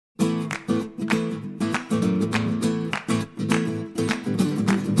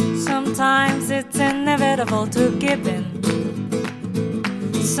Sometimes it's inevitable to give in.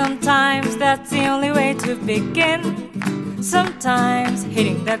 Sometimes that's the only way to begin. Sometimes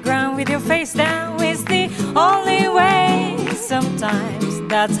hitting the ground with your face down is the only way. Sometimes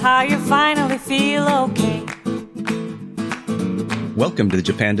that's how you finally feel okay. Welcome to the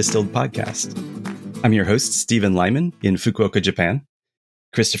Japan Distilled podcast. I'm your host, Stephen Lyman, in Fukuoka, Japan.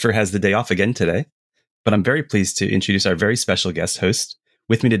 Christopher has the day off again today, but I'm very pleased to introduce our very special guest host.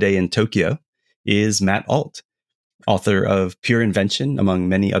 With me today in Tokyo is Matt Alt, author of Pure Invention, among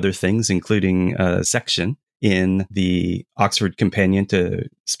many other things, including a section in the Oxford Companion to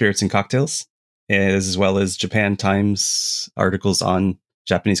Spirits and Cocktails, as well as Japan Times articles on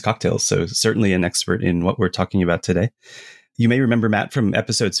Japanese cocktails. So certainly an expert in what we're talking about today. You may remember Matt from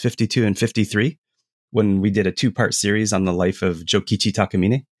episodes 52 and 53, when we did a two-part series on the life of Jokichi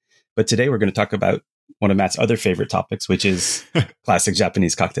Takamine. But today we're going to talk about one of Matt's other favorite topics, which is classic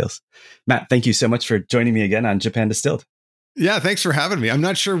Japanese cocktails. Matt, thank you so much for joining me again on Japan Distilled. Yeah, thanks for having me. I'm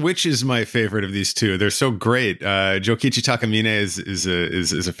not sure which is my favorite of these two. They're so great. Jokichi Takamine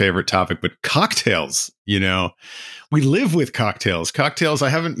is a favorite topic, but cocktails, we live with cocktails. Cocktails,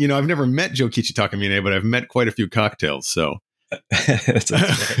 I've never met Jokichi Takamine, but I've met quite a few cocktails. So,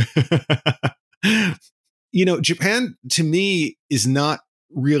 Japan to me is not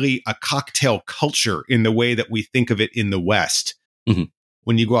really a cocktail culture in the way that we think of it in the West. Mm-hmm.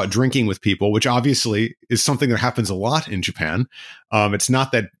 When you go out drinking with people, which obviously is something that happens a lot in Japan. It's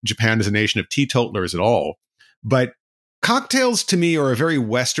not that Japan is a nation of teetotalers at all, but cocktails to me are a very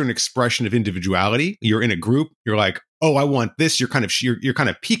Western expression of individuality. You're in a group, you're like, oh, I want this. You're kind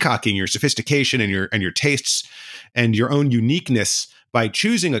of peacocking your sophistication and your tastes and your own uniqueness by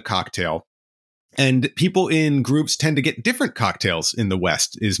choosing a cocktail. And people in groups tend to get different cocktails in the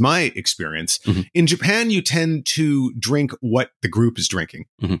West, is my experience. Mm-hmm. In Japan, you tend to drink what the group is drinking.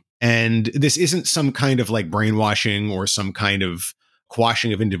 Mm-hmm. And this isn't some kind of like brainwashing or some kind of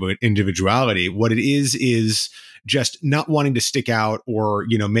quashing of individuality. What it is just not wanting to stick out or,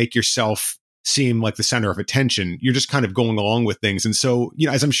 make yourself seem like the center of attention. You're just kind of going along with things. And so,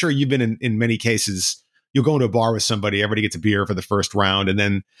 as I'm sure you've been in many cases, you'll go into a bar with somebody, everybody gets a beer for the first round, and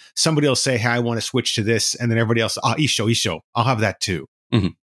then somebody will say, hey, I want to switch to this. And then everybody else, isho, I'll have that too. Mm-hmm.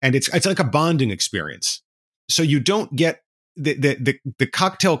 And it's like a bonding experience. So you don't get the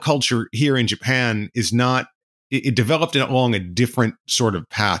cocktail culture here in Japan is not, it developed along a different sort of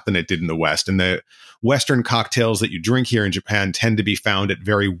path than it did in the West. And the Western cocktails that you drink here in Japan tend to be found at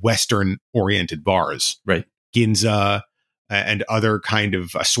very Western oriented bars. Right. Ginza, and other kind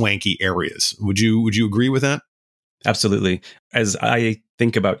of swanky areas. Would you agree with that? Absolutely. As I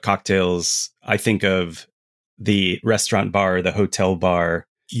think about cocktails, I think of the restaurant bar, the hotel bar.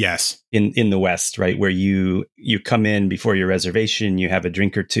 Yes. In the West, right? Where you come in before your reservation, you have a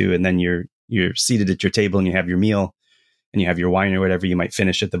drink or two, and then you're seated at your table and you have your meal and you have your wine or whatever. You might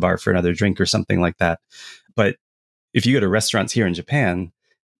finish at the bar for another drink or something like that. But if you go to restaurants here in Japan,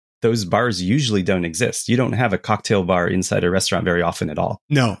 those bars usually don't exist. You don't have a cocktail bar inside a restaurant very often at all.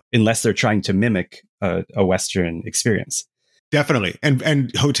 No. Unless they're trying to mimic a Western experience. Definitely.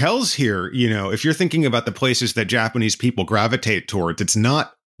 And hotels here, if you're thinking about the places that Japanese people gravitate towards, it's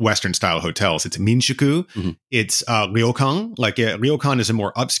not Western style hotels. It's minshuku. Mm-hmm. It's ryokan. Ryokan is a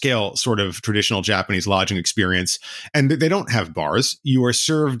more upscale sort of traditional Japanese lodging experience. And they don't have bars. You are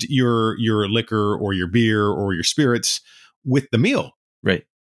served your liquor or your beer or your spirits with the meal. Right.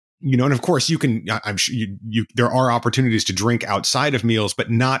 And of course I'm sure there are opportunities to drink outside of meals, but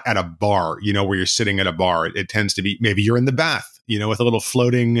not at a bar, where you're sitting at a bar. It tends to be, maybe you're in the bath, with a little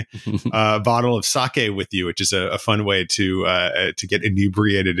floating bottle of sake with you, which is a fun way to get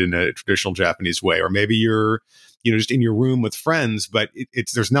inebriated in a traditional Japanese way. Or maybe you're, just in your room with friends, but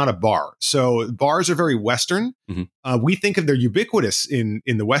there's not a bar. So bars are very Western. Mm-hmm. We think of they're ubiquitous in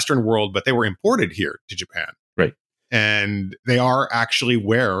the Western world, but they were imported here to Japan. Right. And they are actually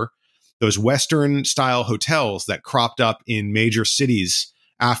where those Western style hotels that cropped up in major cities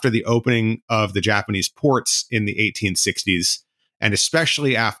after the opening of the Japanese ports in the 1860s, and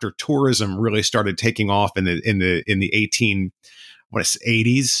especially after tourism really started taking off in the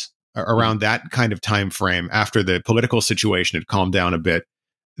 1880s, around that kind of time frame, after the political situation had calmed down a bit.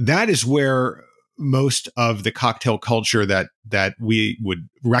 That is where most of the cocktail culture that we would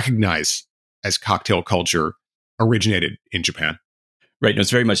recognize as cocktail culture originated in Japan. Right. And it's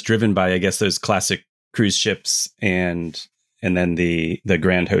very much driven by, I guess, those classic cruise ships and then the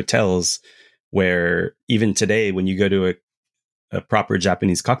grand hotels, where even today, when you go to a proper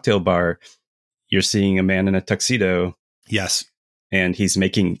Japanese cocktail bar, you're seeing a man in a tuxedo. Yes. And he's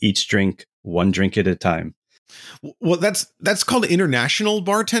making each drink one drink at a time. Well, that's called international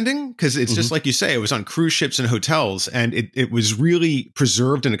bartending, because it's just like you say, it was on cruise ships and hotels, and it was really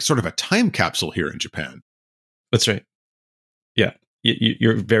preserved in a sort of a time capsule here in Japan. That's right. Yeah.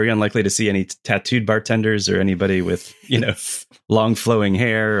 You're very unlikely to see any tattooed bartenders or anybody with, long flowing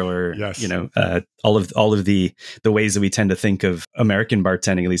hair or, Yes. all of the ways that we tend to think of American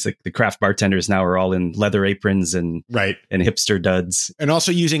bartending. At least like the craft bartenders now are all in leather aprons and and hipster duds, and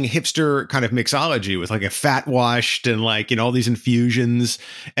also using hipster kind of mixology with like a fat washed and like all these infusions.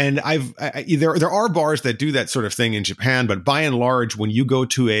 And there are bars that do that sort of thing in Japan, but by and large, when you go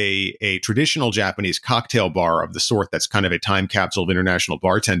to a traditional Japanese cocktail bar of the sort that's kind of a time capsule of international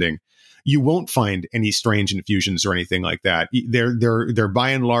bartending, you won't find any strange infusions or anything like that. They're by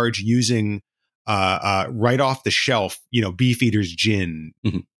and large using right off the shelf, Beefeater's gin,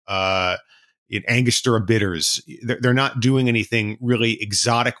 Angostura bitters. They're not doing anything really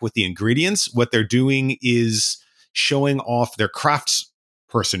exotic with the ingredients. What they're doing is showing off their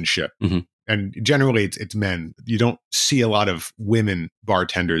craftspersonship. And generally it's men. You don't see a lot of women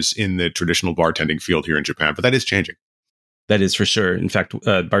bartenders in the traditional bartending field here in Japan, but that is changing. That is for sure. In fact,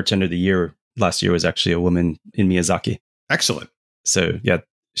 bartender of the year last year was actually a woman in Miyazaki. Excellent. So yeah,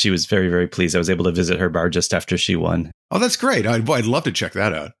 she was very, very pleased. I was able to visit her bar just after she won. Oh, that's great. I'd love to check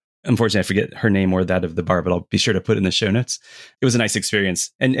that out. Unfortunately, I forget her name or that of the bar, but I'll be sure to put it in the show notes. It was a nice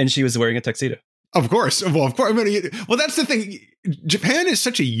experience. And she was wearing a tuxedo. Of course. Well, of course. I mean, that's the thing. Japan is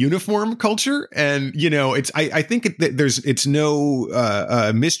such a uniform culture. And, I think it's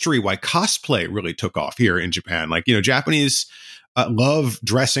no mystery why cosplay really took off here in Japan. Like, Japanese love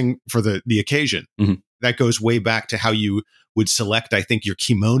dressing for the occasion. That goes way back to how you would select, I think, your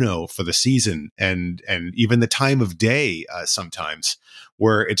kimono for the season and even the time of day sometimes,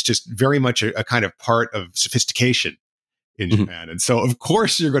 where it's just very much a kind of part of sophistication in Japan. And so, of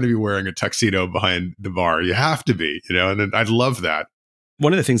course, you're going to be wearing a tuxedo behind the bar. You have to be, and I'd love that.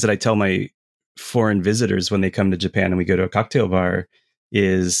 One of the things that I tell my foreign visitors when they come to Japan and we go to a cocktail bar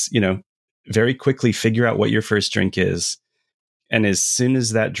is, very quickly figure out what your first drink is. And as soon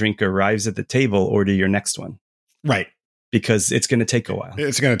as that drink arrives at the table, order your next one. Right. Because it's going to take a while.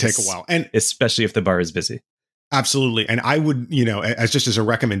 It's going to take a while. And especially if the bar is busy. Absolutely. And I would, as a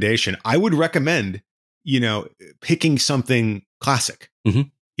recommendation, I would recommend, picking something classic,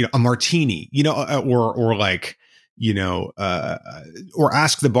 a martini, or like, or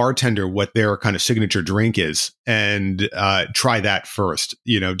ask the bartender what their kind of signature drink is and try that first.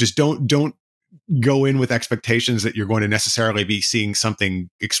 Just don't go in with expectations that you're going to necessarily be seeing something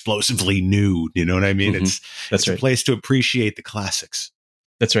explosively new. You know what I mean? It's a place to appreciate the classics.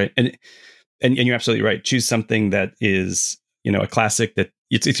 That's right. And you're absolutely right. Choose something that is, a classic that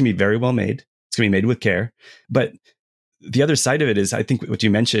it's going to be very well made. It's going to be made with care. But the other side of it is, I think what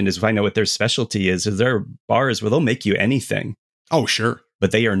you mentioned is, if I know what their specialty is there are bars where they'll make you anything. Oh, sure.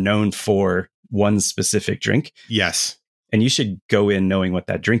 But they are known for one specific drink. Yes. And you should go in knowing what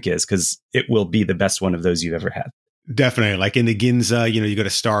that drink is, because it will be the best one of those you've ever had. Definitely. Like in the Ginza, you go to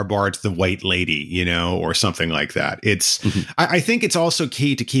Star Bar, it's the White Lady, or something like that. It's, I think it's also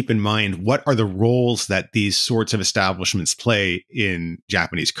key to keep in mind what are the roles that these sorts of establishments play in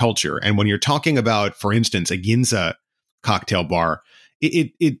Japanese culture. And when you're talking about, for instance, a Ginza cocktail bar,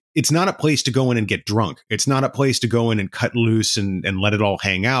 it's not a place to go in and get drunk. It's not a place to go in and cut loose and let it all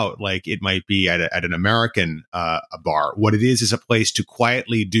hang out like it might be at an American a bar. What it is a place to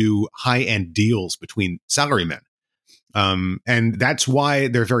quietly do high-end deals between salarymen. And that's why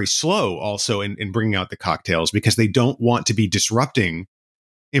they're very slow also in bringing out the cocktails, because they don't want to be disrupting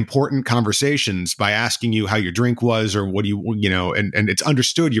important conversations by asking you how your drink was or what do you and it's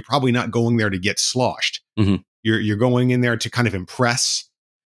understood you're probably not going there to get sloshed. You're going in there to kind of impress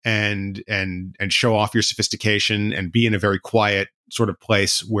and show off your sophistication and be in a very quiet sort of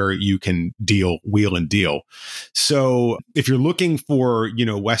place where you can wheel and deal. So if you're looking for,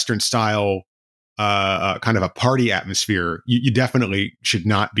 Western style kind of a party atmosphere, you definitely should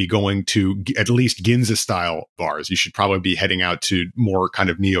not be going to at least Ginza style bars. You should probably be heading out to more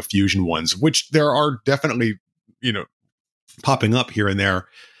kind of neo-fusion ones, which there are definitely, popping up here and there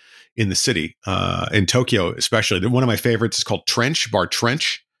in the city, in Tokyo especially. One of my favorites is called Bar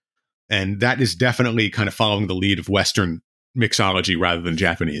Trench. And that is definitely kind of following the lead of Western mixology rather than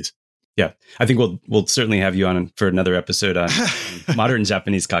Japanese. Yeah, I think we'll certainly have you on for another episode on modern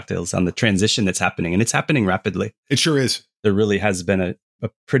Japanese cocktails, on the transition that's happening. And it's happening rapidly. It sure is. There really has been a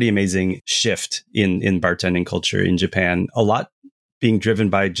pretty amazing shift in bartending culture in Japan. A lot being driven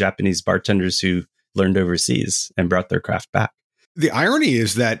by Japanese bartenders who learned overseas and brought their craft back. The irony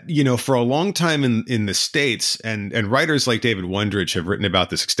is that, for a long time in the States, and writers like David Wondrich have written about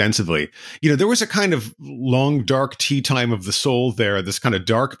this extensively, there was a kind of long, dark tea time of the soul there, this kind of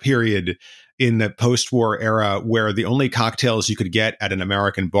dark period in the post-war era where the only cocktails you could get at an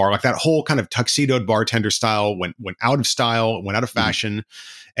American bar, like that whole kind of tuxedoed bartender style went out of style, went out of fashion.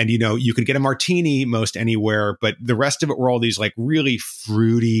 And, you could get a martini most anywhere, but the rest of it were all these like really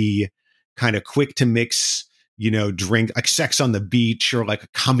fruity, kind of quick to mix, drink, like Sex on the Beach or like a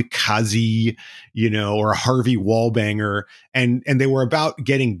Kamikaze, or a Harvey Wallbanger. And they were about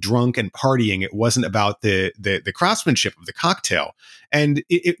getting drunk and partying. It wasn't about the craftsmanship of the cocktail. And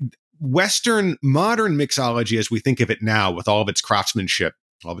Western modern mixology, as we think of it now, with all of its craftsmanship,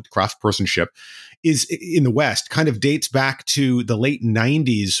 all of its craftspersonship, is in the West, kind of dates back to the late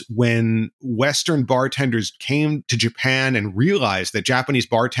 90s when Western bartenders came to Japan and realized that Japanese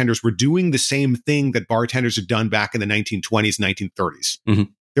bartenders were doing the same thing that bartenders had done back in the 1920s, 1930s. Mm-hmm.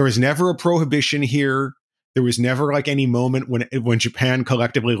 There was never a prohibition here. There was never like any moment when Japan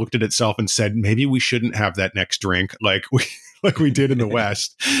collectively looked at itself and said, maybe we shouldn't have that next drink like we did in the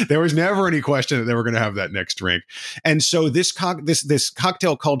West. There was never any question that they were going to have that next drink. And so this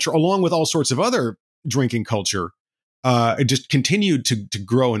cocktail culture, along with all sorts of other drinking culture, it just continued to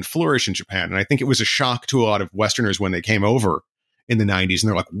grow and flourish in Japan. And I think it was a shock to a lot of Westerners when they came over in the 90s. And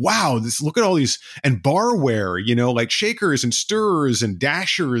they're like, wow, look at all these, and barware, like shakers and stirrers and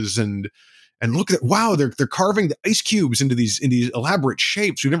dashers and look at, wow, they're carving the ice cubes into these elaborate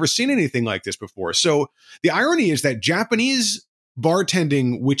shapes. We've never seen anything like this before. So the irony is that Japanese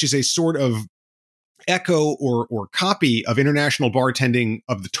bartending, which is a sort of echo or copy of international bartending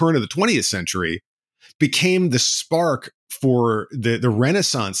of the turn of the 20th century, became the spark for the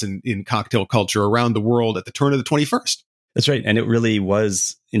Renaissance in cocktail culture around the world at the turn of the 21st. That's right. And it really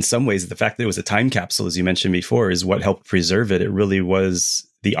was, in some ways, the fact that it was a time capsule, as you mentioned before, is what helped preserve it. It really was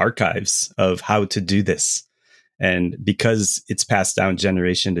the archives of how to do this. And because it's passed down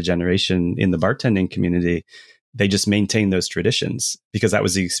generation to generation in the bartending community, they just maintain those traditions because that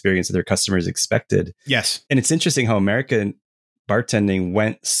was the experience that their customers expected. Yes. And it's interesting how American bartending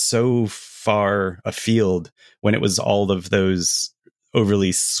went so far afield when it was all of those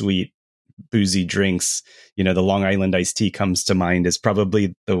overly sweet, boozy drinks. The Long Island iced tea comes to mind as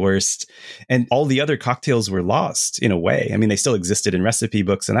probably the worst. And all the other cocktails were lost in a way. I mean, they still existed in recipe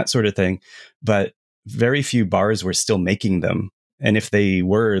books and that sort of thing, but very few bars were still making them. And if they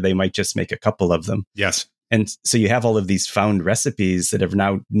were, they might just make a couple of them. Yes. And so you have all of these found recipes that are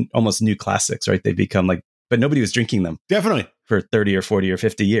now almost new classics, right? They become like, but nobody was drinking them. Definitely. For 30 or 40 or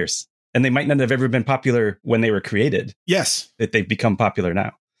 50 years. And they might not have ever been popular when they were created. Yes. That they've become popular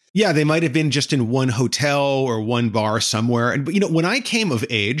now. Yeah, they might have been just in one hotel or one bar somewhere. And when I came of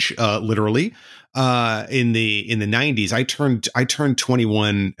age, literally, in the 90s, I turned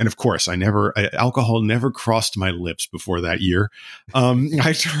 21, and of course, alcohol never crossed my lips before that year.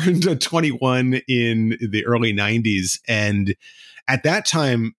 I turned 21 in the early 90s, and at that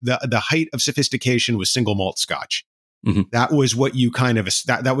time, the height of sophistication was single malt Scotch. Mm-hmm. That was what you kind of,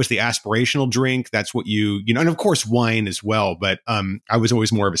 that was the aspirational drink. That's what and of course wine as well. But I was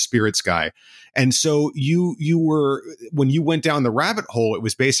always more of a spirits guy. And so you were, when you went down the rabbit hole, it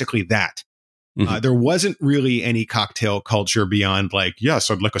was basically that. Mm-hmm. There wasn't really any cocktail culture beyond like,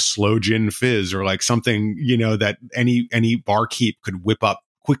 yes, I'd like a slow gin fizz or like something, that any barkeep could whip up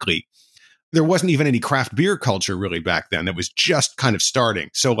quickly. There wasn't even any craft beer culture really back then. That was just kind of starting.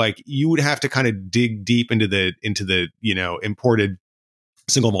 So like you would have to kind of dig deep into the imported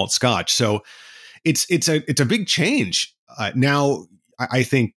single malt Scotch. So it's a big change. Now I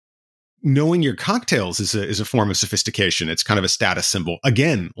think knowing your cocktails is a form of sophistication. It's kind of a status symbol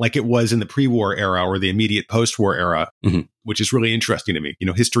again, like it was in the pre-war era or the immediate post-war era, mm-hmm. which is really interesting to me.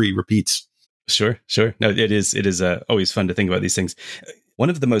 History repeats. Sure. No, it is always fun to think about these things. One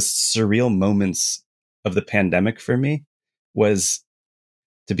of the most surreal moments of the pandemic for me was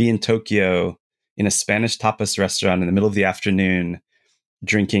to be in Tokyo in a Spanish tapas restaurant in the middle of the afternoon,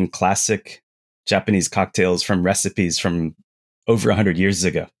 drinking classic Japanese cocktails from recipes from over 100 years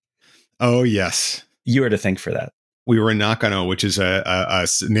ago. Oh, yes. You are to thank for that. We were in Nakano, which is a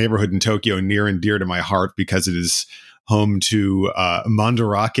neighborhood in Tokyo near and dear to my heart because it is home to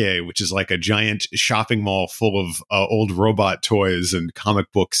Mandarake, which is like a giant shopping mall full of old robot toys and comic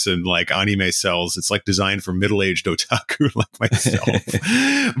books and like anime cells. It's like designed for middle-aged otaku like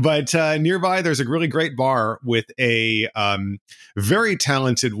myself. But nearby, there's a really great bar with a very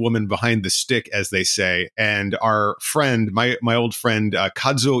talented woman behind the stick, as they say. And our friend, my old friend,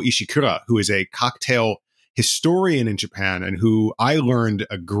 Kazuo Ishikura, who is a cocktail historian in Japan and who I learned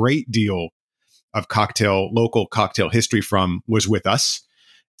a great deal local cocktail history from, was with us.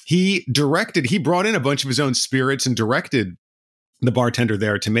 He brought in a bunch of his own spirits and directed the bartender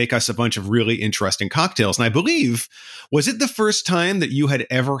there to make us a bunch of really interesting cocktails. And I believe, was it the first time that you had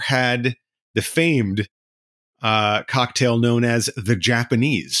ever had the famed cocktail known as the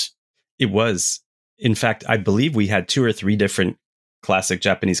Japanese? It was. In fact, I believe we had 2 or 3 different classic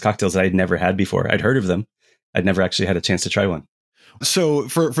Japanese cocktails that I'd never had before. I'd heard of them. I'd never actually had a chance to try one. So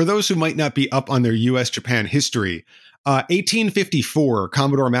for those who might not be up on their U.S.-Japan history, 1854,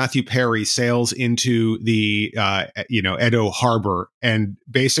 Commodore Matthew Perry sails into the Edo harbor and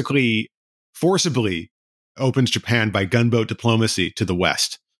basically forcibly opens Japan by gunboat diplomacy to the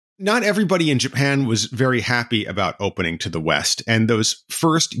West. Not everybody in Japan was very happy about opening to the West. And those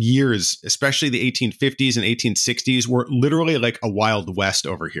first years, especially the 1850s and 1860s, were literally like a Wild West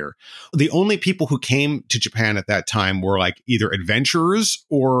over here. The only people who came to Japan at that time were like either adventurers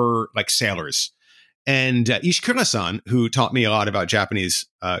or like sailors. And Ishikura-san, who taught me a lot about Japanese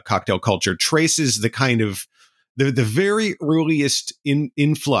cocktail culture, traces the kind of the very earliest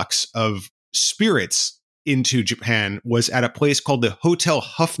influx of spirits into Japan was at a place called the Hotel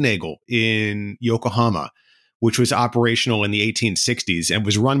Hufnagel in Yokohama, which was operational in the 1860s and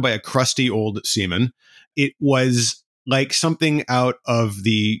was run by a crusty old seaman. It was like something out of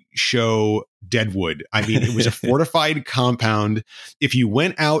the show Deadwood. I mean, it was a fortified compound. If you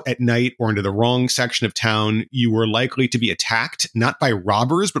went out at night or into the wrong section of town, you were likely to be attacked, not by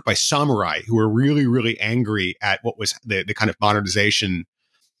robbers, but by samurai who were really, really angry at what was the kind of modernization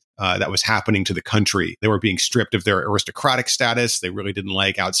that was happening to the country. They were being stripped of their aristocratic status. They really didn't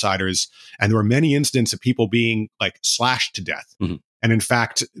like outsiders. And there were many instances of people being like slashed to death. Mm-hmm. And in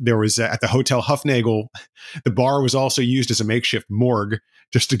fact, there was at the Hotel Hufnagel, the bar was also used as a makeshift morgue,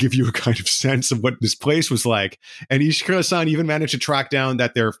 just to give you a kind of sense of what this place was like. And Ishikura-san even managed to track down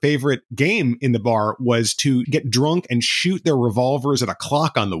that their favorite game in the bar was to get drunk and shoot their revolvers at a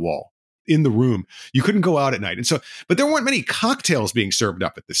clock on the wall in the room. You couldn't go out at night. And so, but there weren't many cocktails being served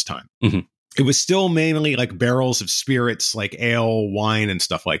up at this time. Mm-hmm. It was still mainly like barrels of spirits, like ale, wine, and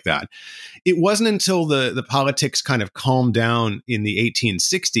stuff like that. It wasn't until the politics kind of calmed down in the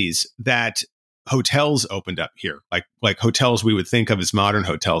 1860s that hotels opened up here, like hotels we would think of as modern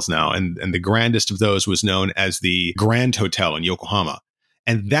hotels now. And the grandest of those was known as the Grand Hotel in Yokohama.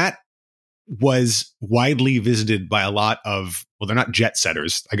 And that was widely visited by a lot of, well, they're not jet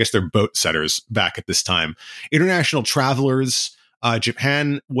setters. I guess they're boat setters back at this time. International travelers.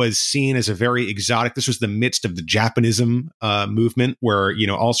 Japan was seen as a very exotic. This was the midst of the Japanism movement, where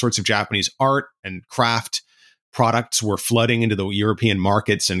all sorts of Japanese art and craft products were flooding into the European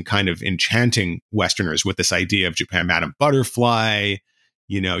markets and kind of enchanting Westerners with this idea of Japan. Madame Butterfly.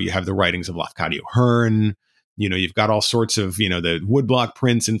 You have the writings of Lafcadio Hearn. You've got all sorts of the woodblock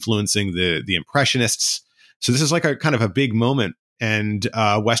prints influencing the Impressionists. So this is like a kind of a big moment. And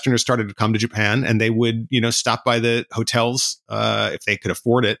Westerners started to come to Japan, and they would, stop by the hotels if they could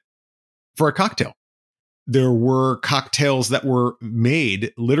afford it for a cocktail. There were cocktails that were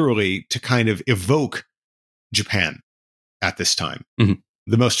made literally to kind of evoke Japan at this time. Mm-hmm.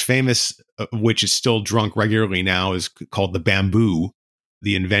 The most famous, which is still drunk regularly now, is called the Bamboo,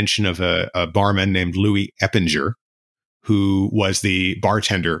 the invention of a barman named Louis Eppinger, who was the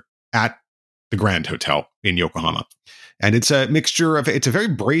bartender at the Grand Hotel in Yokohama. And it's a mixture of, it's a very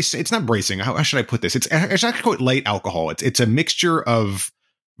it's not bracing. How should I put this? It's actually quite light alcohol. It's a mixture of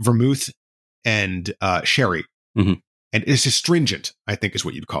vermouth and sherry. Mm-hmm. And it's astringent, I think is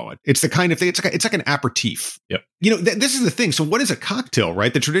what you'd call it. It's the kind of thing, it's like an aperitif. Yep. This is the thing. So what is a cocktail,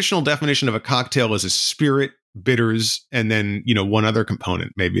 right? The traditional definition of a cocktail is a spirit, bitters, and then, one other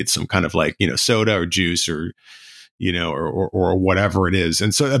component. Maybe it's some kind of like, soda or juice or or whatever it is.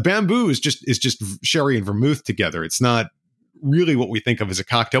 And so a Bamboo is just sherry and vermouth together. It's not really what we think of as a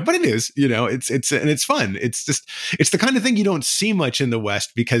cocktail, but it is, and it's fun. It's the kind of thing you don't see much in the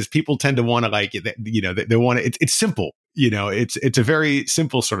West because people tend to want to like, they want to, it's simple, it's a very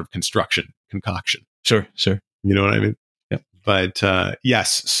simple sort of concoction. Sure. You know what I mean? Yeah. But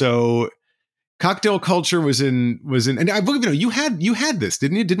yes. So cocktail culture was in, and I believe, you had this,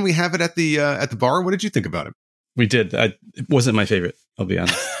 didn't you? Didn't we have it at the bar? What did you think about it? We did. It wasn't my favorite, I'll be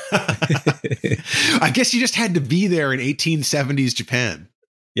honest. I guess you just had to be there in 1870s Japan.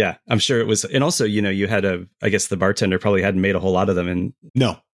 Yeah, I'm sure it was. And also, you had I guess the bartender probably hadn't made a whole lot of them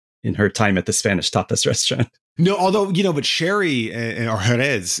in her time at the Spanish tapas restaurant. No, although, but sherry or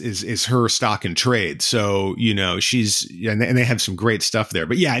Jerez is her stock in trade. So, she's, and they have some great stuff there.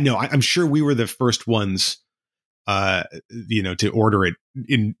 But yeah, no, I'm sure we were the first ones to order it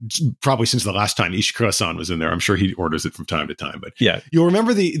in probably since the last time Ishikura-san was in there. I'm sure he orders it from time to time. But yeah, you'll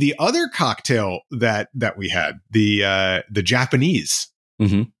remember the other cocktail that we had, the Japanese,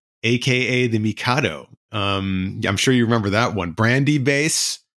 aka the Mikado. I'm sure you remember that one. Brandy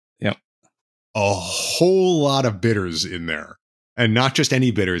base. Yep. A whole lot of bitters in there. And not just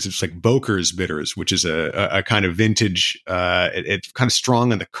any bitters. It's like Boker's bitters, which is a kind of vintage. It's kind of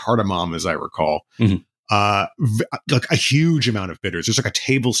strong on the cardamom, as I recall. Like a huge amount of bitters. There's like a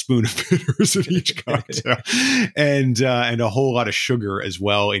tablespoon of bitters in each cocktail, and a whole lot of sugar as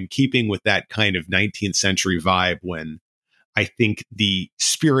well, in keeping with that kind of 19th century vibe when I think the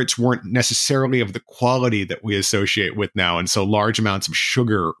spirits weren't necessarily of the quality that we associate with now, and so large amounts of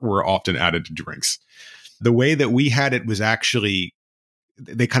sugar were often added to drinks. The way that we had it was actually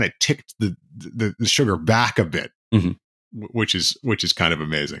they kind of ticked the sugar back a bit, which is kind of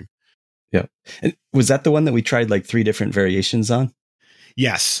amazing. Yeah. And was that the one that we tried like 3 different variations on?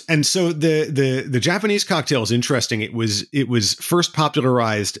 Yes. And so the Japanese cocktail is interesting. It was first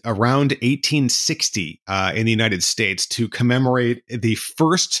popularized around 1860 in the United States to commemorate the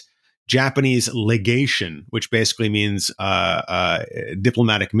first Japanese legation, which basically means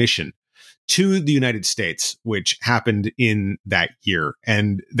diplomatic mission, to the United States, which happened in that year.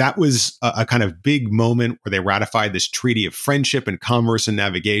 And that was a kind of big moment where they ratified this treaty of friendship and commerce and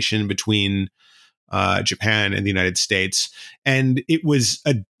navigation between Japan and the United States. And it was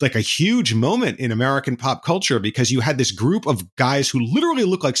a huge moment in American pop culture because you had this group of guys who literally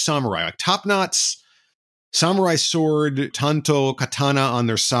look like samurai, like top knots, samurai sword, tanto, katana on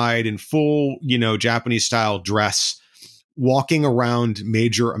their side in full, Japanese style dress, walking around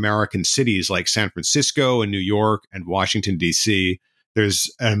major American cities like San Francisco and New York and Washington, D.C.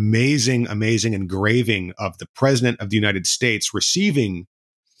 There's an amazing engraving of the President of the United States receiving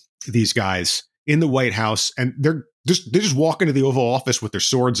these guys in the White House, and they just walk into the Oval Office with their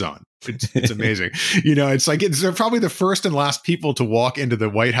swords on. It's amazing. It's like they're probably the first and last people to walk into the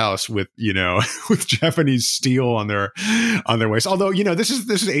White House with with Japanese steel on their waist. Although this is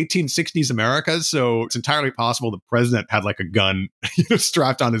 1860s America, so it's entirely possible the president had like a gun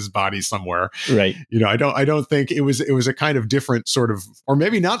strapped on his body somewhere. Right. I don't think it was a kind of different sort of, or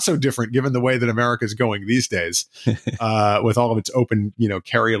maybe not so different given the way that America is going these days with all of its open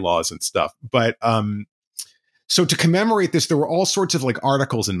carry laws and stuff. But so to commemorate this, there were all sorts of like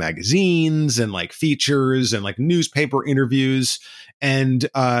articles in magazines and like features and like newspaper interviews. And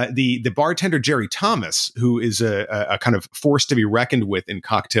the bartender, Jerry Thomas, who is a kind of force to be reckoned with in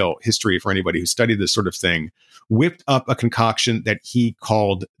cocktail history for anybody who studied this sort of thing, whipped up a concoction that he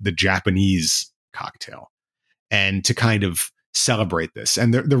called the Japanese cocktail. And to kind of celebrate this.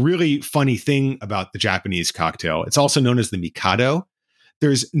 And the really funny thing about the Japanese cocktail, it's also known as the Mikado.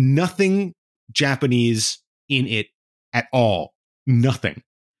 There's nothing Japanese in it at all. Nothing.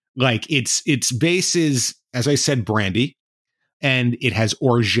 Like its base is, as I said, brandy, and it has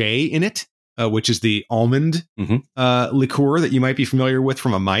orge in it, which is the almond liqueur that you might be familiar with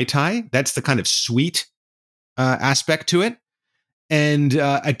from a Mai Tai. That's the kind of sweet aspect to it. And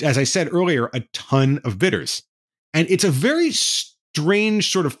as I said earlier, a ton of bitters. And it's a very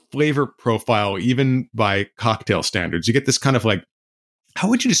strange sort of flavor profile, even by cocktail standards. You get this kind of like, how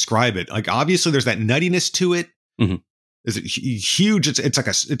would you describe it? Like, obviously, there's that nuttiness to it. Is it huge? It's like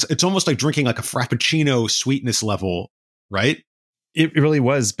it's almost like drinking like a Frappuccino sweetness level, right? It really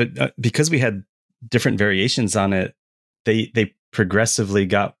was, but because we had different variations on it, they progressively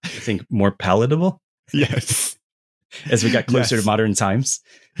got, I think, more palatable. Yes, as we got closer to modern times.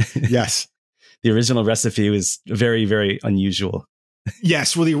 Yes, the original recipe was very, very unusual.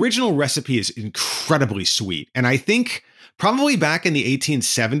 Yes, well, the original recipe is incredibly sweet, and I think probably back in the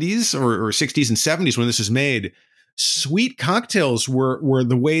 1870s or 60s and 70s when this was made, sweet cocktails were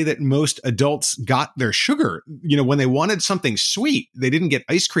the way that most adults got their sugar. When they wanted something sweet, they didn't get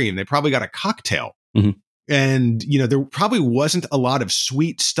ice cream. They probably got a cocktail. And, there probably wasn't a lot of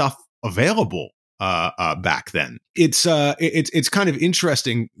sweet stuff available back then. It's kind of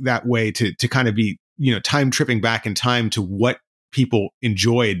interesting that way to kind of be, time tripping back in time to what people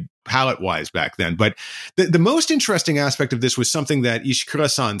enjoyed palate-wise back then. But the most interesting aspect of this was something that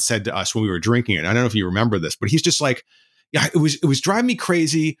Ishikura-san said to us when we were drinking it. I don't know if you remember this, but he's just like, yeah, it was driving me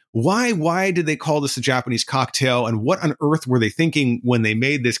crazy. Why did they call this a Japanese cocktail? And what on earth were they thinking when they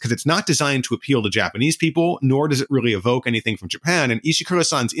made this? Because it's not designed to appeal to Japanese people, nor does it really evoke anything from Japan. And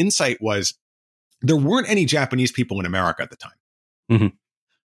Ishikura-san's insight was there weren't any Japanese people in America at the time.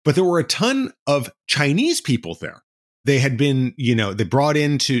 But there were a ton of Chinese people there. They had been, they brought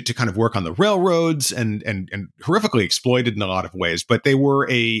in to kind of work on the railroads and horrifically exploited in a lot of ways, but they were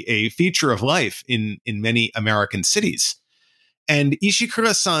a feature of life in many American cities. And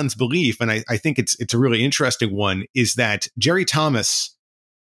Ishikura-san's belief, and I think it's a really interesting one, is that Jerry Thomas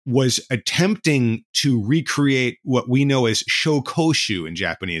was attempting to recreate what we know as shokoshu in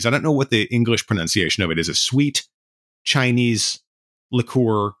Japanese. I don't know what the English pronunciation of it is. A sweet Chinese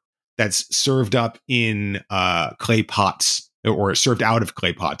liqueur that's served up in clay pots, or served out of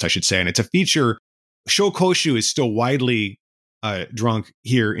clay pots, I should say. And it's a feature. Shokoshu is still widely drunk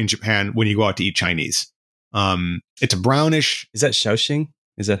here in Japan when you go out to eat Chinese. It's a brownish. Is that Shaoxing?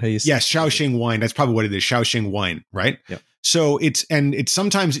 Is that how you say it? Yes, Shaoxing wine. That's probably what it is. Shaoxing wine, right? Yeah. So it's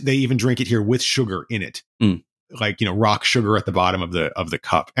sometimes they even drink it here with sugar in it. Like, rock sugar at the bottom of the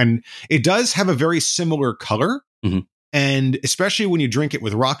cup. And it does have a very similar color. Mm-hmm. And especially when you drink it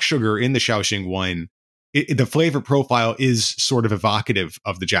with rock sugar in the Shaoxing wine, the flavor profile is sort of evocative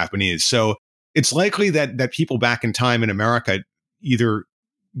of the Japanese. So it's likely that people back in time in America either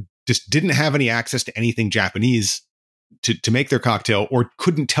just didn't have any access to anything Japanese to make their cocktail, or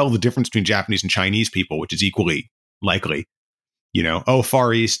couldn't tell the difference between Japanese and Chinese people, which is equally likely.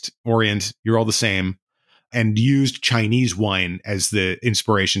 Far East, Orient, you're all the same. And used Chinese wine as the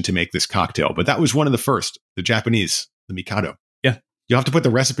inspiration to make this cocktail. But that was one of the first, the Japanese, the Mikado. Yeah. You'll have to put the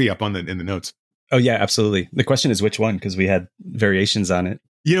recipe up in the notes. Oh, yeah, absolutely. The question is which one, because we had variations on it.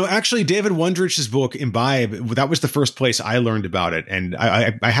 Actually, David Wondrich's book, Imbibe, that was the first place I learned about it. And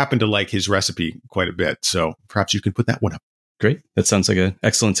I happen to like his recipe quite a bit. So perhaps you could put that one up. Great. That sounds like an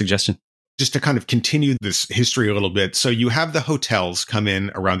excellent suggestion. Just to kind of continue this history a little bit. So you have the hotels come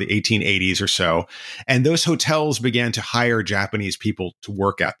in around the 1880s or so, and those hotels began to hire Japanese people to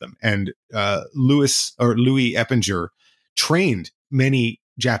work at them. And Louis Eppinger trained many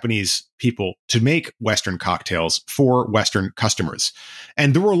Japanese people to make Western cocktails for Western customers.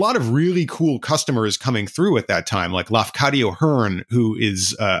 And there were a lot of really cool customers coming through at that time, like Lafcadio Hearn, who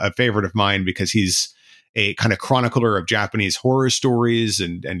is a favorite of mine because he's a kind of chronicler of Japanese horror stories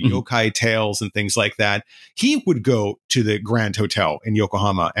and yokai tales and things like that. He would go to the Grand Hotel in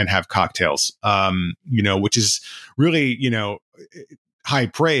Yokohama and have cocktails, which is really, high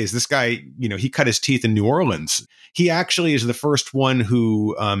praise. This guy, he cut his teeth in New Orleans. He actually is the first one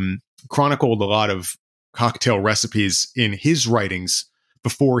who chronicled a lot of cocktail recipes in his writings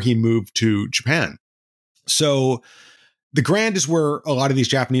before he moved to Japan. So the Grand is where a lot of these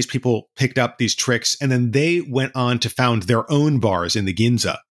Japanese people picked up these tricks, and then they went on to found their own bars in the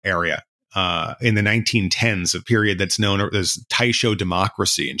Ginza area in the 1910s, a period that's known as Taisho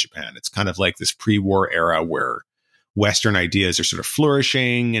democracy in Japan. It's kind of like this pre-war era where Western ideas are sort of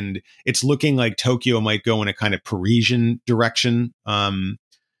flourishing, and it's looking like Tokyo might go in a kind of Parisian direction. And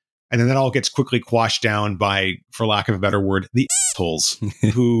then that all gets quickly quashed down by, for lack of a better word, the assholes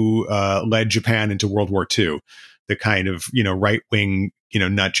who led Japan into World War II. The kind of, right-wing,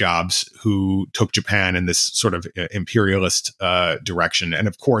 nut jobs who took Japan in this sort of imperialist direction. And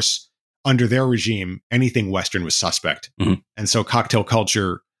of course, under their regime, anything Western was suspect. Mm-hmm. And so cocktail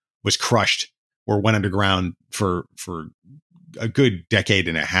culture was crushed or went underground for a good decade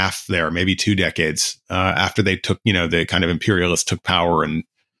and a half there, maybe 2 decades, after they took, the kind of imperialists took power and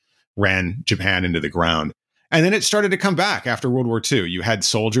ran Japan into the ground. And then it started to come back after World War II. You had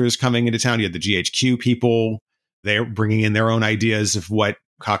soldiers coming into town. You had the GHQ people. They're bringing in their own ideas of what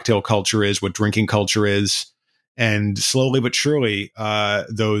cocktail culture is, what drinking culture is. And slowly but surely,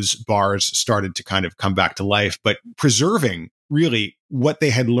 those bars started to kind of come back to life, but preserving really what they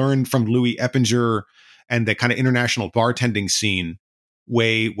had learned from Louis Eppinger and the kind of international bartending scene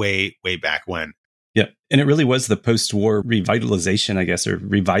way, way, way back when. Yeah. And it really was the post-war revitalization, I guess, or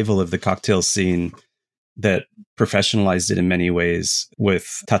revival of the cocktail scene that professionalized it in many ways,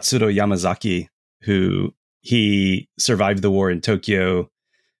 with Tatsuro Yamazaki, who he survived the war in Tokyo,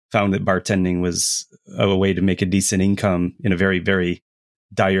 found that bartending was a way to make a decent income in a very, very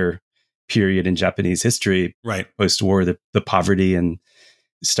dire period in Japanese history. Right. Post-war, the poverty and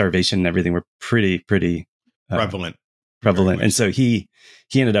starvation and everything were pretty prevalent. And so he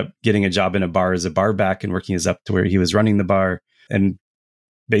ended up getting a job in a bar as a bar back and working his up to where he was running the bar, and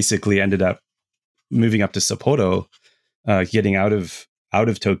basically ended up moving up to Sapporo, getting out of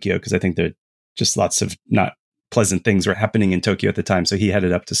Tokyo, because I think there just lots of not pleasant things were happening in Tokyo at the time. So he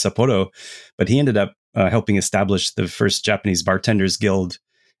headed up to Sapporo, but he ended up helping establish the first Japanese Bartenders Guild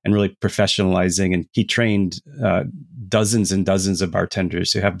and really professionalizing. And he trained dozens and dozens of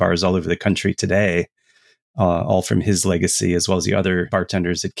bartenders who have bars all over the country today, all from his legacy, as well as the other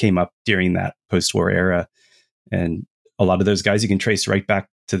bartenders that came up during that post-war era. And a lot of those guys you can trace right back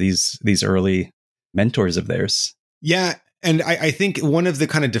to these early mentors of theirs. Yeah. And I think one of the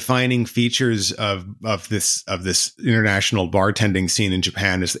kind of defining features of this international bartending scene in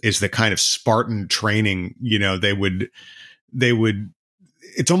Japan is the kind of Spartan training. They would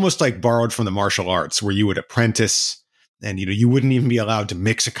it's almost like borrowed from the martial arts, where you would apprentice, and you wouldn't even be allowed to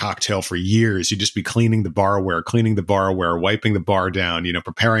mix a cocktail for years. You'd just be cleaning the barware, wiping the bar down,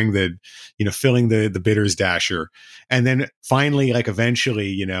 preparing filling the bitters dasher. And then finally, like eventually,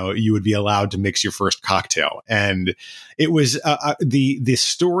 you would be allowed to mix your first cocktail. And it was the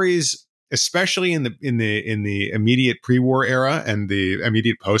stories, especially in the immediate pre-war era and the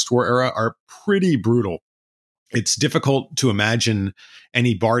immediate post-war era, are pretty brutal. It's difficult to imagine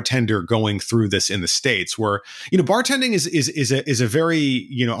any bartender going through this in the States, where bartending is a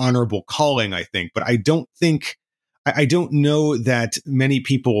very honorable calling, I think. But I don't know that many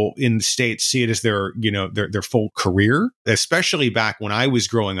people in the States see it as their full career. Especially back when I was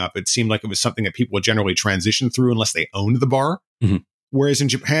growing up, it seemed like it was something that people would generally transition through unless they owned the bar. Mm-hmm. Whereas in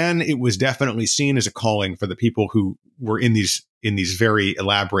Japan, it was definitely seen as a calling for the people who were in these very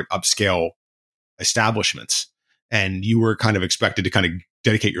elaborate upscale establishments. And you were kind of expected to kind of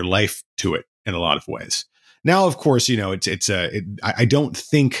dedicate your life to it in a lot of ways. Now, of course, I don't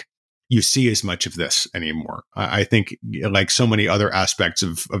think you see as much of this anymore. I think, like so many other aspects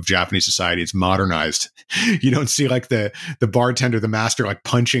of Japanese society, it's modernized. You don't see like the bartender, the master, like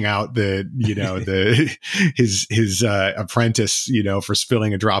punching out his apprentice, for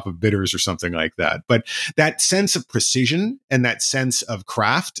spilling a drop of bitters or something like that. But that sense of precision and that sense of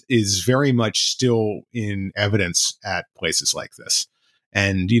craft is very much still in evidence at places like this.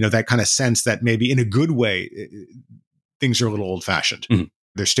 And, that kind of sense that maybe in a good way, things are a little old fashioned. Mm-hmm.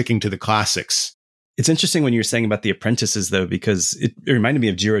 They're sticking to the classics. It's interesting when you're saying about the apprentices, though, because it reminded me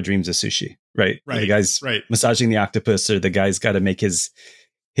of Jiro Dreams of Sushi, right? Right. The guy's massaging the octopus, or the guy's got to make his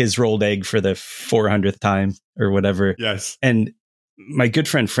rolled egg for the 400th time or whatever. Yes. And my good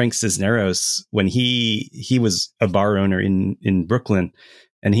friend Frank Cisneros, when he was a bar owner in Brooklyn,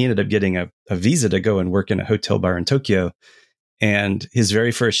 and he ended up getting a visa to go and work in a hotel bar in Tokyo. And his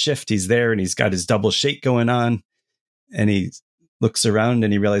very first shift, he's there and he's got his double shake going on, and he looks around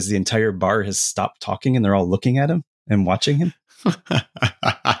and he realizes the entire bar has stopped talking and they're all looking at him and watching him.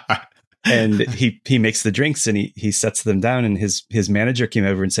 And he makes the drinks and he sets them down, and his manager came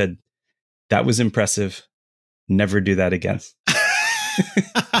over and said, "That was impressive. Never do that again."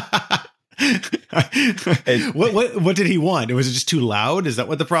 And, what did he want? Was it just too loud? Is that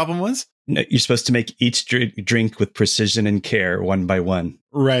what the problem was? No, you're supposed to make each drink with precision and care, one by one.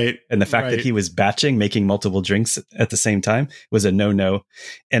 Right. And the fact that he was batching, making multiple drinks at the same time, was a no-no.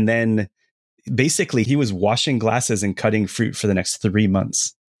 And then basically he was washing glasses and cutting fruit for the next 3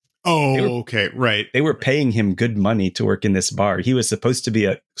 months. Oh, okay. Right. They were paying him good money to work in this bar. He was supposed to be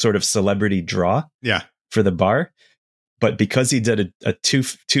a sort of celebrity draw for the bar. But because he did a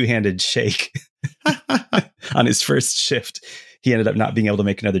two-handed shake on his first shift, he ended up not being able to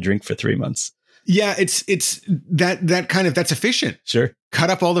make another drink for 3 months. Yeah, it's that kind of, that's efficient. Sure.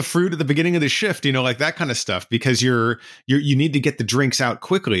 Cut up all the fruit at the beginning of the shift, like that kind of stuff, because you need to get the drinks out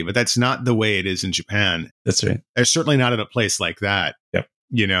quickly, but that's not the way it is in Japan. That's right. It's certainly not at a place like that. Yep.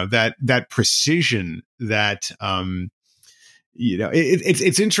 That precision, that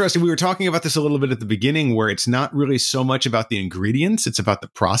it's interesting. We were talking about this a little bit at the beginning, where it's not really so much about the ingredients, it's about the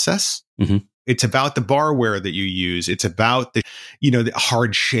process. Mm-hmm. It's about the barware that you use. It's about the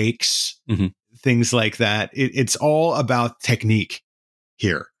hard shakes, mm-hmm. things like that. It's all about technique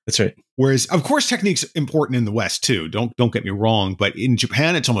here. That's right. Whereas, of course, technique's important in the West too. Don't get me wrong, but in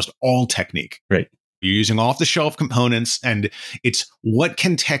Japan, it's almost all technique. Right. You're using off-the-shelf components, and it's what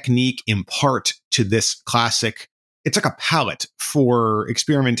can technique impart to this classic. It's like a palette for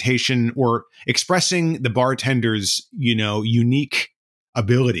experimentation or expressing the bartender's, unique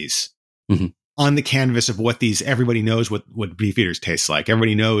abilities. Mm-hmm. On the canvas of what everybody knows what Beefeaters tastes like.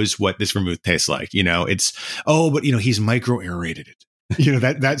 Everybody knows what this vermouth tastes like. It's, but he's micro aerated it.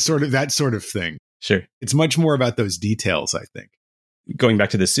 That sort of thing. Sure. It's much more about those details, I think. Going back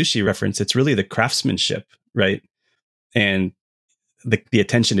to the sushi reference, it's really the craftsmanship, right? And the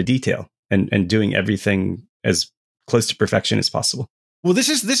attention to detail and doing everything as close to perfection as possible. Well, this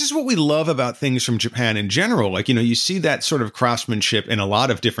is what we love about things from Japan in general. Like, you see that sort of craftsmanship in a lot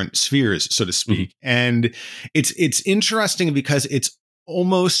of different spheres, so to speak. Mm-hmm. And it's interesting because it's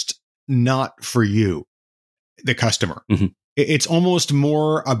almost not for you, the customer. Mm-hmm. It's almost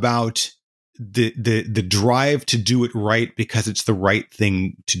more about the drive to do it right because it's the right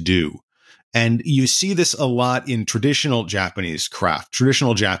thing to do. And you see this a lot in traditional Japanese craft,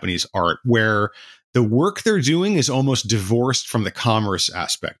 traditional Japanese art, where the work they're doing is almost divorced from the commerce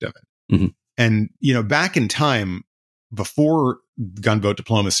aspect of it. Mm-hmm. And, back in time, before gunboat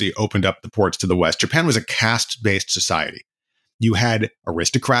diplomacy opened up the ports to the West, Japan was a caste-based society. You had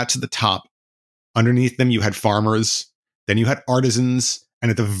aristocrats at the top. Underneath them, you had farmers. Then you had artisans.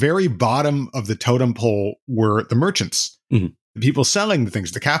 And at the very bottom of the totem pole were the merchants, the people selling the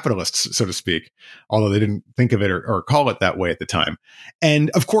things, the capitalists, so to speak, although they didn't think of it or call it that way at the time. And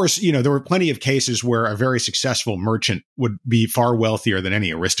of course, there were plenty of cases where a very successful merchant would be far wealthier than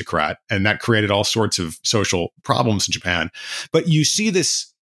any aristocrat. And that created all sorts of social problems in Japan. But you see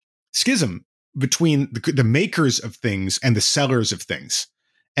this schism between the makers of things and the sellers of things.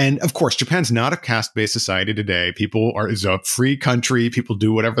 And of course, Japan's not a caste-based society today. Is a free country. People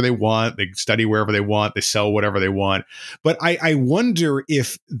do whatever they want. They study wherever they want. They sell whatever they want. But I wonder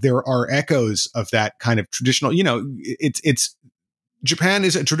if there are echoes of that kind of traditional, it's Japan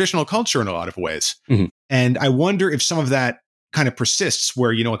is a traditional culture in a lot of ways. And I wonder if some of that kind of persists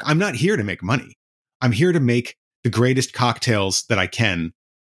where, I'm not here to make money. I'm here to make the greatest cocktails that I can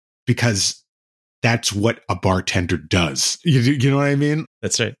because that's what a bartender does. You know what I mean?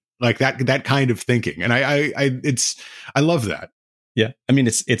 That's right. Like that kind of thinking. And I love that. Yeah. I mean,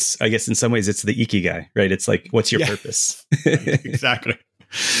 it's, I guess in some ways it's the ikigai, right? It's like, what's your purpose? Exactly.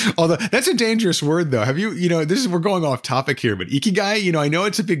 Although that's a dangerous word though. Have you, we're going off topic here, but ikigai, I know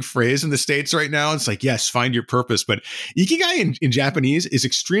it's a big phrase in the States right now. It's like, yes, find your purpose. But ikigai in Japanese is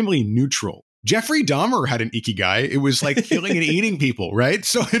extremely neutral. Jeffrey Dahmer had an ikigai. It was like killing and eating people, right?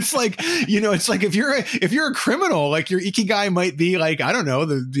 So it's like, it's like if you're a criminal, like your ikigai might be like, I don't know,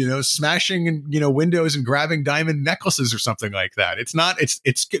 smashing and windows and grabbing diamond necklaces or something like that. It's not. It's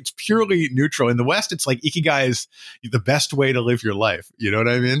purely neutral. In the West, it's like ikigai is the best way to live your life. You know what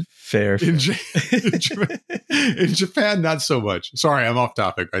I mean? Fair. In Japan, not so much. Sorry, I'm off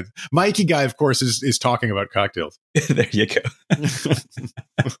topic. My ikigai, of course, is talking about cocktails. There you go.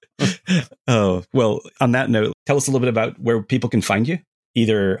 Oh, well, on that note, tell us a little bit about where people can find you,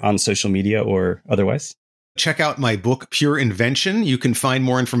 either on social media or otherwise. Check out my book, Pure Invention. You can find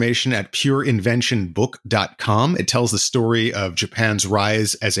more information at pureinventionbook.com. It tells the story of Japan's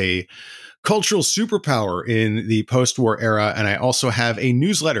rise as a cultural superpower in the post-war era. And I also have a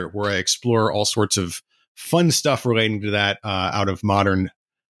newsletter where I explore all sorts of fun stuff relating to that out of modern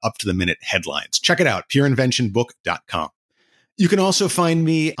up-to-the-minute headlines. Check it out, pureinventionbook.com. You can also find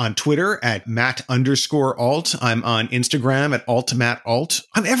me on Twitter at Matt_alt. I'm on Instagram at altmattalt.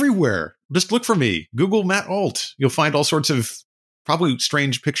 I'm everywhere. Just look for me. Google Matt Alt. You'll find all sorts of probably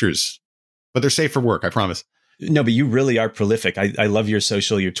strange pictures, but they're safe for work, I promise. No, but you really are prolific. I love your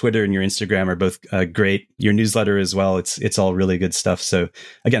social. Your Twitter and your Instagram are both great. Your newsletter as well. It's all really good stuff. So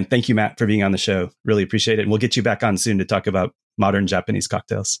again, thank you, Matt, for being on the show. Really appreciate it. And we'll get you back on soon to talk about modern Japanese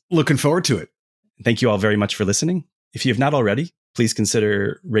cocktails. Looking forward to it. Thank you all very much for listening. If you have not already, please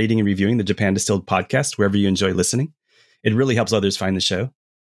consider rating and reviewing the Japan Distilled podcast wherever you enjoy listening. It really helps others find the show.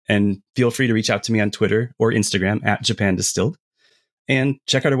 And feel free to reach out to me on Twitter or Instagram at Japan Distilled. And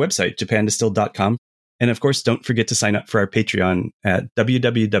check out our website, japandistilled.com. And of course, don't forget to sign up for our Patreon at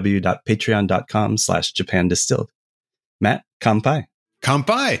www.patreon.com/JapanDistilled. Matt, kanpai.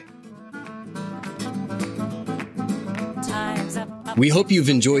 Kanpai. We hope you've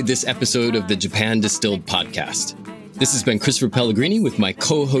enjoyed this episode of the Japan Distilled podcast. This has been Christopher Pellegrini with my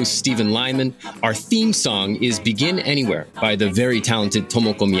co-host Stephen Lyman. Our theme song is Begin Anywhere by the very talented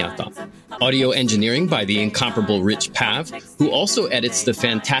Tomoko Miyata. Audio engineering by the incomparable Rich Pav, who also edits the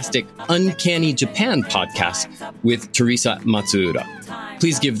fantastic Uncanny Japan podcast with Teresa Matsuura.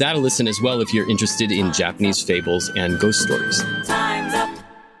 Please give that a listen as well if you're interested in Japanese fables and ghost stories.